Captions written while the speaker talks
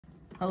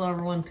Hello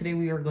everyone, today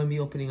we are going to be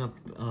opening up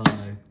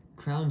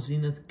Crown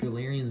Zenith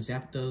Gallerian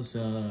Zapdos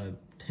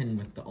 10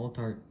 with the Alt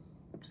Art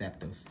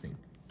Zapdos thing.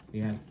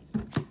 We have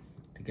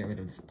to get rid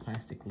of this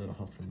plastic little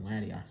hub from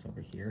Latios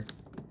over here.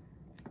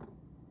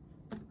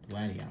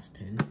 Latios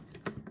pin.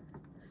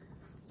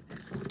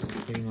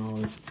 Getting all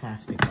this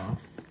plastic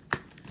off.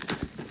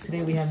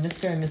 Today we have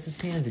Mr. and Mrs.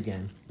 Hands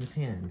again. Miss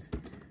Hands.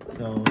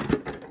 So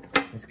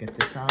let's get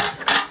this out.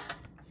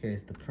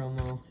 Here's the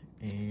promo.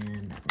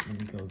 And let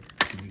me go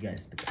give you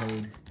guys the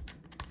code.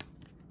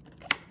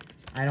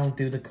 I don't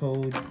do the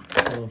code,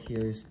 so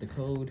here's the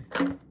code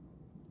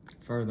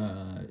for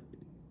the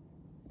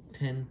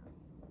 10,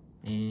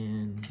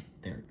 and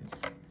there it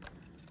goes.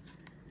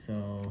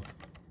 So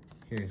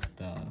here's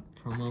the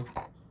promo.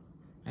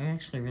 I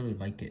actually really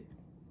like it.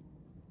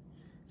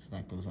 So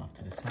that goes off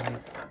to the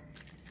side.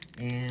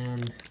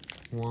 And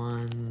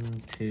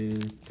 1, 2,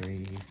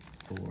 3,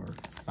 4,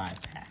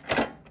 5 packs.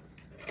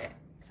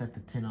 Set the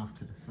 10 off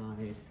to the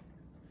side.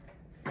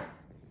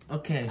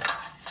 Okay.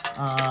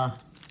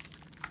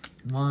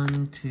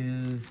 1,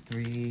 2,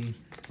 3,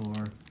 4,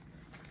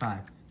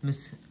 5.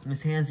 Miss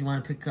Hands, you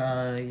want to pick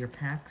your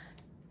packs?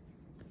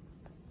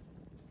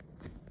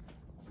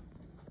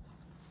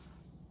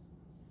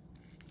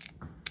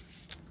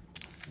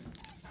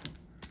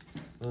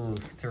 Ooh,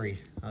 3.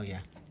 Oh yeah.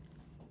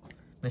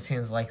 Miss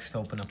Hands likes to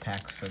open up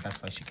packs, so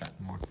that's why she got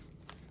more.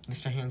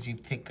 Mr. Hands, you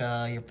pick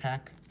your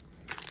pack.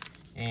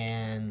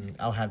 And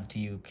I'll have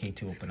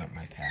DUK2 open up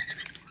my pack.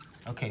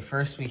 Okay,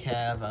 first we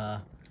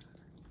have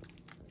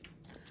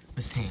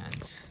Miss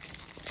Hands.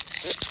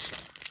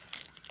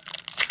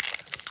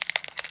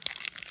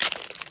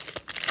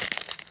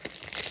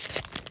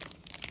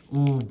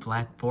 Ooh,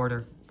 black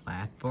border.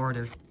 Black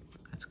border.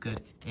 That's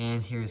good.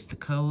 And here's the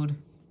code.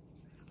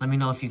 Let me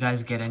know if you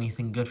guys get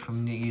anything good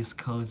from these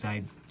codes.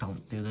 I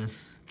don't do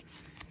this.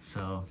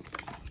 So,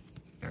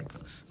 there it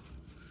goes.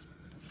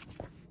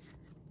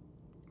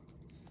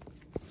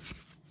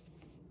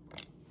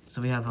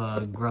 So we have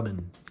a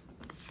Grubbin.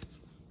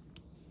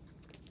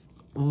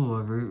 Ooh,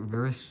 a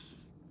reverse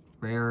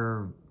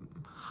rare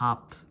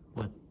hop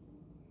with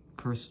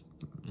first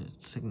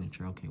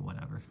signature. Okay,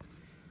 whatever.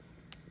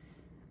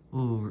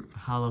 Ooh,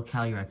 Hollow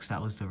Calyrex.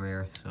 That was the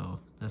rare, so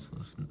this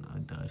was a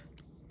dud.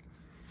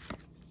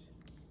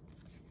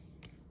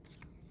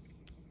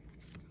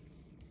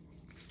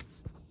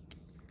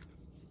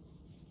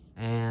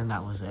 And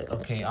that was it.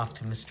 Okay, off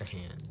to Mr.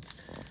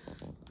 Hands.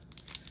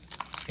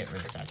 Get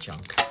rid of that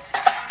junk.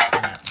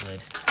 That lid.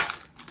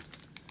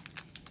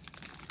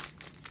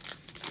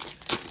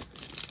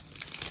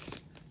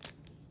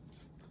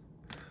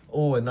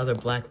 Oh, another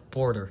black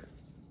border.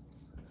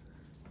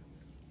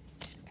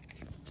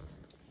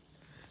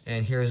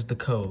 And here's the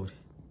code.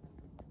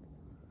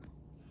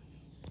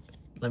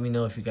 Let me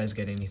know if you guys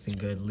get anything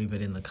good. Leave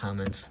it in the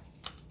comments.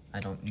 I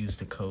don't use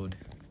the code.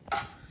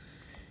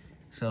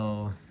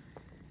 So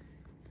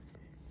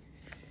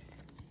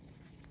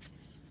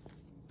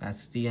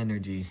that's the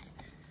energy.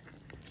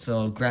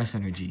 So, grass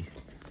energy.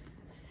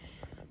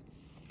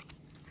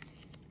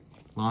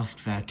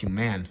 Lost vacuum.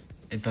 Man,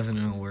 it doesn't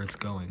know where it's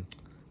going.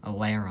 A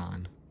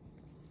Laron.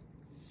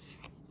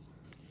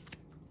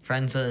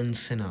 Frenza and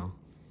Sinnoh.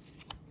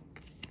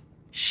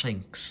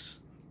 Shinx.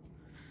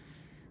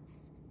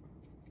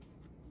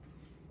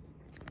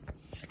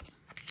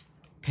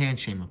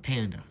 Pancham, a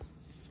panda.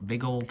 A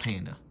big old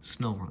panda.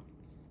 Snorunt.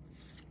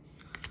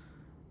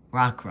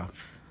 Rockruff.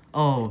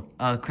 Oh,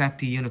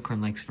 Crafty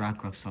Unicorn likes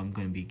Rockruff, so I'm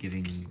going to be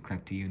giving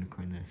Crafty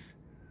Unicorn this.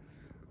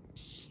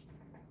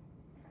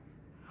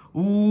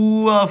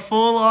 Ooh, a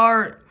full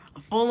art!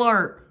 A full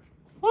art!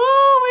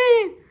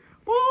 Woo-wee!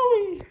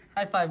 Woo-wee!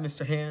 High five,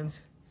 Mr.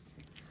 Hands.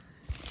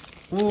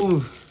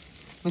 Ooh,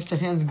 Mr.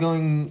 Hands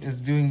is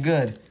doing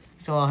good.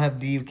 So I'll have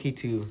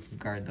DUK2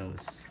 guard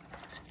those.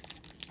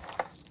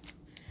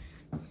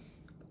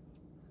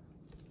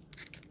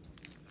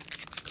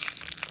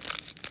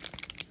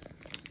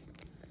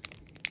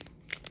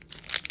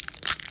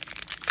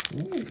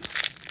 Ooh.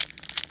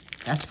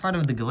 That's part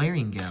of the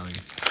Gallerian Gallery.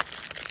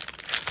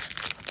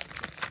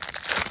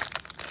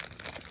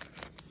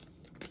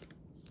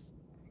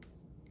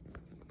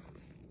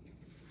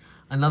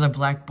 Another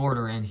black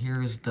border, and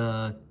here's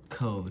the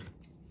code.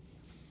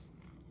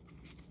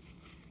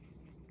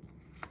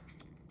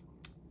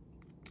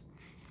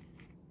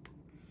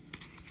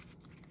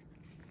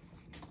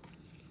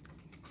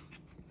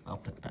 I'll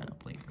put that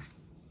up later.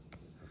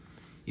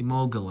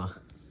 Emogala.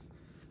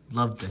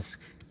 Love Disc.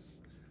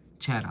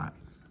 Chatot,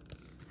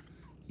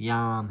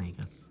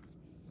 Yamega,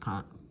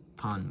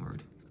 Ponward,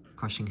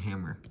 Crushing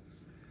Hammer,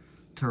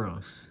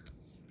 Turos,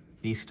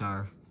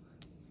 V-Star,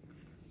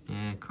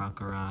 and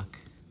Krokorok,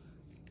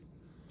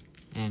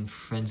 and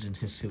Friends and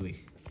Hisui.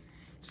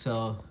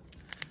 So,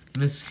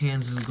 Miss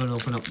Hands is going to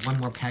open up one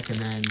more pack, and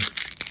then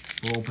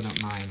we'll open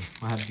up mine.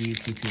 We'll have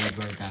DUK2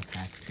 guard that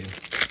pack too.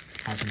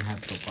 Have him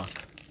have the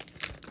luck.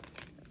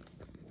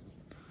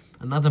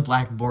 Another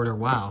black border,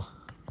 wow.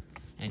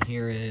 And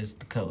here is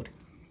the code.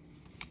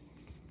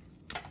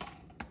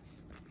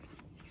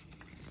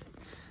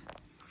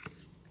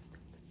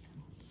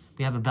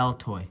 We have a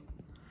Baltoy.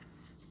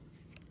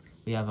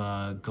 We have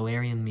a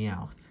Gallerian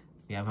Meowth.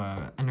 We have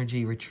a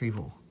Energy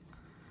Retrieval.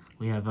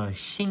 We have a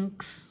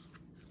Shinx,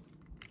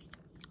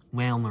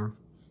 Whalmer,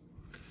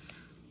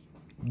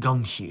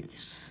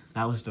 Gumshoes.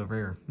 That was the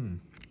rare.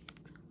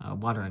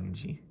 Water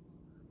Energy.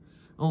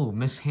 Oh,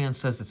 Miss Hand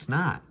says it's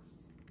not.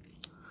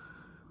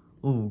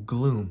 Oh,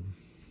 Gloom.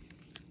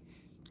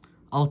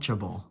 Ultra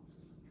Ball.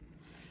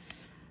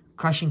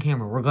 Crushing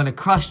Hammer. We're gonna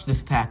crush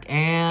this pack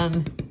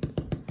and...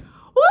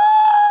 Woo!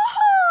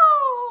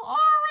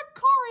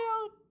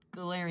 Oricorio!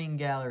 Galarian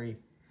Gallery.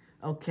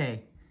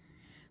 Okay.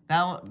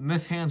 Now,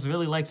 Miss Hands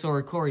really likes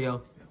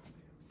Oricorio.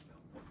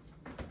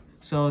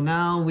 So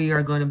now we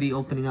are going to be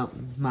opening up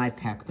my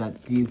pack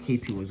that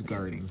DUK2 was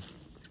guarding.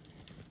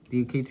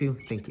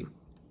 DUK2, thank you.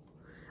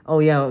 Oh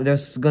yeah,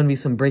 there's going to be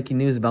some breaking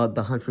news about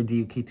the hunt for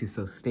DUK2,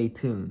 so stay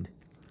tuned.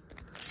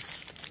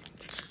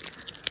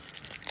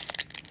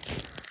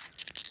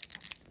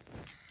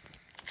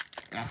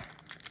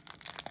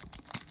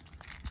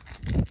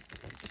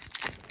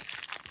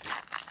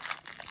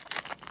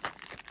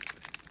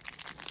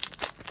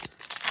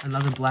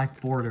 Another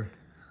black border.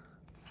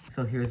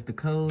 So here's the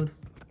code.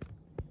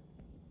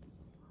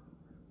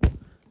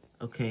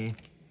 Okay.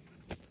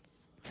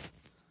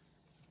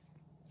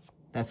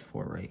 That's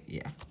 4, right?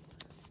 Yeah.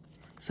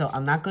 So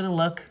I'm not gonna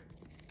look.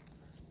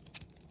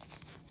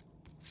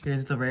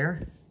 Here's the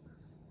rare.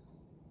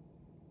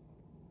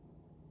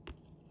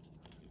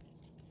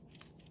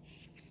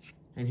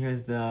 And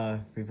here's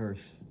the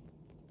reverse.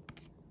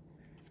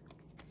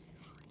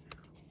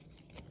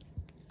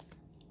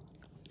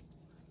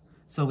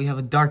 So we have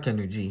a Dark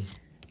Energy.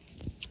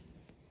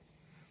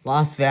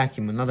 Lost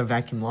Vacuum, another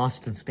vacuum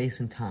lost in space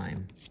and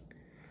time.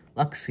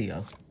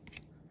 Luxio.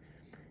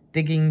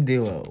 Digging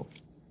Duo.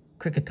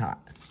 Cricketot.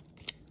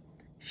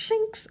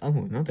 Shinx. Oh,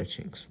 another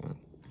Shinx one.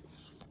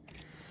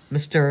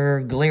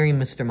 Mr. Galarian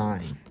Mr.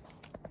 Mime.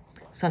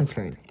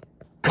 Sunkern.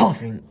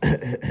 Coughing.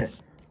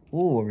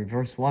 Ooh, a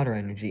reverse water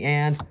energy.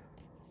 And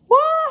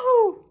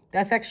woohoo!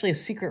 That's actually a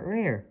secret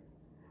rare.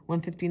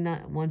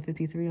 159,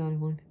 153 on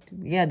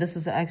 150. Yeah, this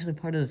is actually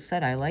part of the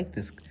set. I like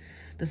this.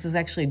 This is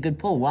actually a good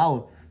pull.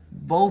 Wow.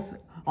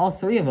 All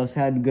three of us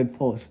had good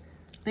pulls.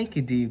 Thank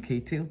you,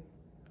 DUK2.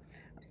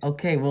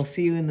 Okay, we'll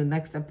see you in the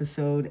next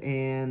episode,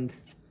 and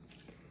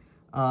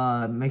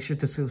make sure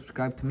to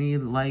subscribe to me,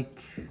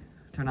 like,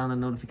 turn on the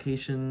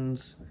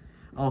notifications.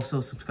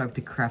 Also, subscribe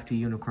to Crafty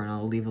Unicorn.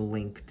 I'll leave a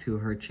link to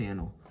her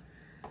channel.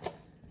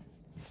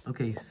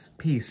 Okay,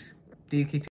 peace. DUK2.